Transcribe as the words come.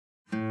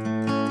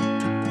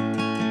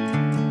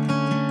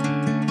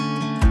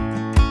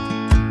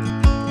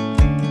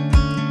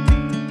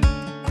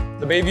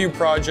Bayview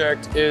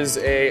project is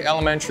an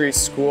elementary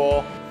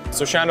school.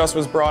 So Chandos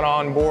was brought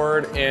on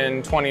board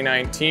in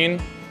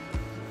 2019.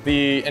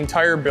 The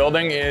entire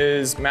building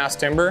is mass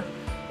timber,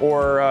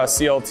 or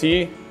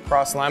CLT,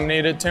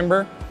 cross-laminated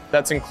timber.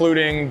 That's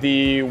including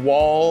the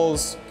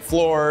walls,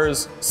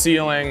 floors,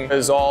 ceiling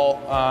is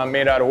all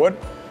made out of wood.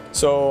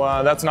 So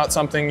that's not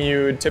something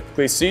you'd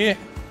typically see.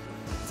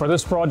 For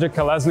this project,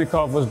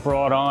 Kalesnikov was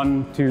brought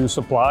on to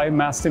supply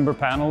mass timber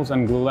panels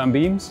and glulam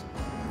beams.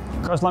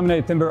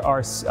 Cross-laminated timber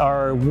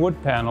are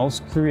wood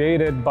panels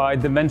created by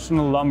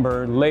dimensional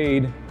lumber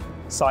laid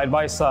side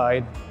by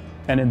side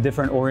and in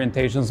different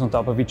orientations on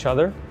top of each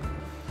other.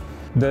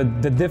 The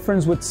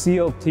difference with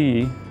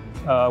CLT,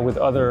 with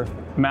other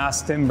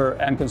mass timber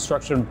and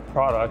construction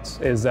products,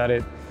 is that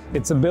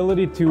its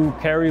ability to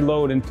carry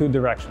load in two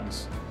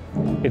directions.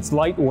 It's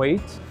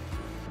lightweight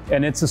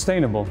and it's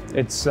sustainable.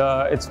 It's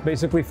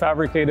basically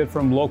fabricated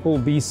from local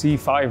BC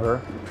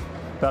fiber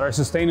that are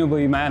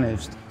sustainably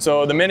managed.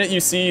 So the minute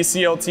you see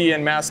CLT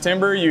and mass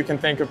timber, you can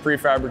think of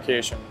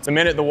prefabrication. The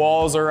minute the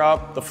walls are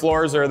up, the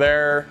floors are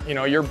there,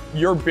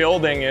 your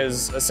building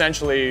is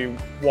essentially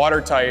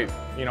watertight,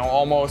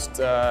 almost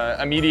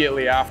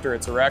immediately after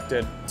it's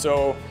erected.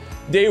 So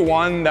day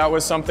one, that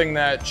was something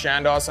that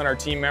Chandos and our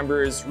team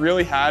members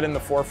really had in the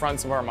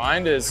forefronts of our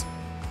mind is,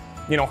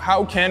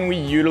 how can we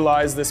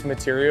utilize this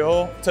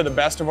material to the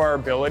best of our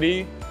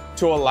ability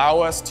to allow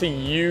us to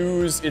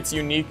use its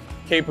unique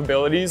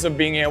capabilities of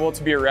being able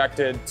to be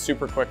erected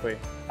super quickly.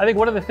 I think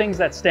one of the things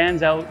that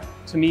stands out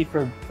to me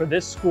for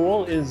this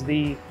school is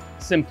the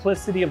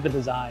simplicity of the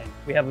design.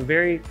 We have a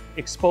very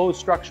exposed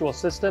structural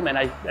system, and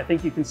I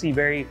think you can see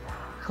very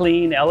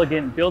clean,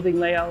 elegant building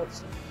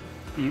layouts.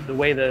 The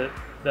way the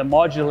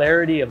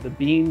modularity of the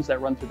beams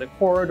that run through the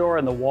corridor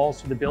and the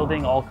walls through the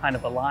building all kind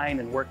of align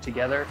and work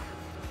together.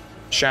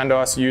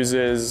 Chandos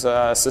uses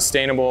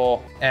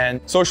sustainable and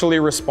socially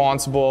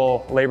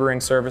responsible laboring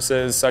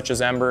services such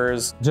as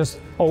embers. Just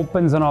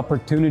opens an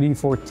opportunity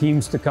for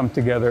teams to come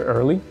together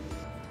early.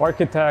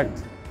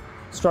 Architect,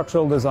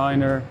 structural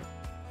designer,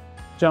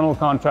 general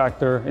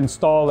contractor,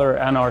 installer,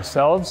 and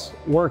ourselves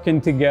working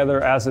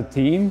together as a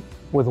team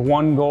with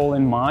one goal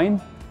in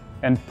mind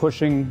and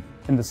pushing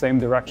in the same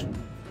direction.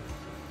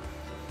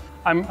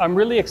 I'm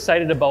really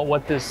excited about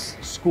what this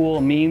school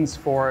means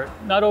for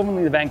not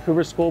only the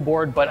Vancouver School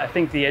Board, but I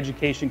think the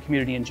education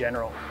community in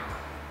general.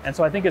 And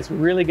so I think it's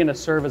really going to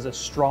serve as a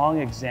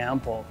strong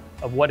example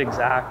of what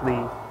exactly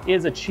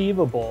is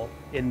achievable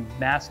in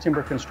mass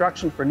timber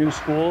construction for new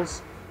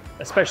schools,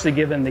 especially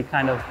given the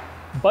kind of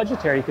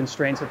budgetary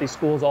constraints that these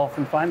schools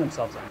often find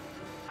themselves in.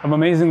 I'm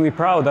amazingly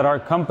proud that our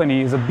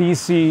company is a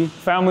BC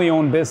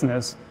family-owned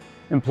business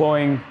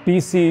employing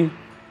BC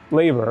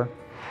labor,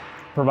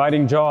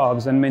 providing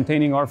jobs and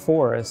maintaining our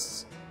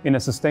forests in a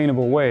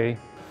sustainable way.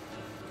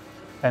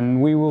 And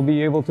we will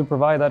be able to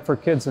provide that for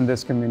kids in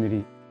this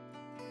community.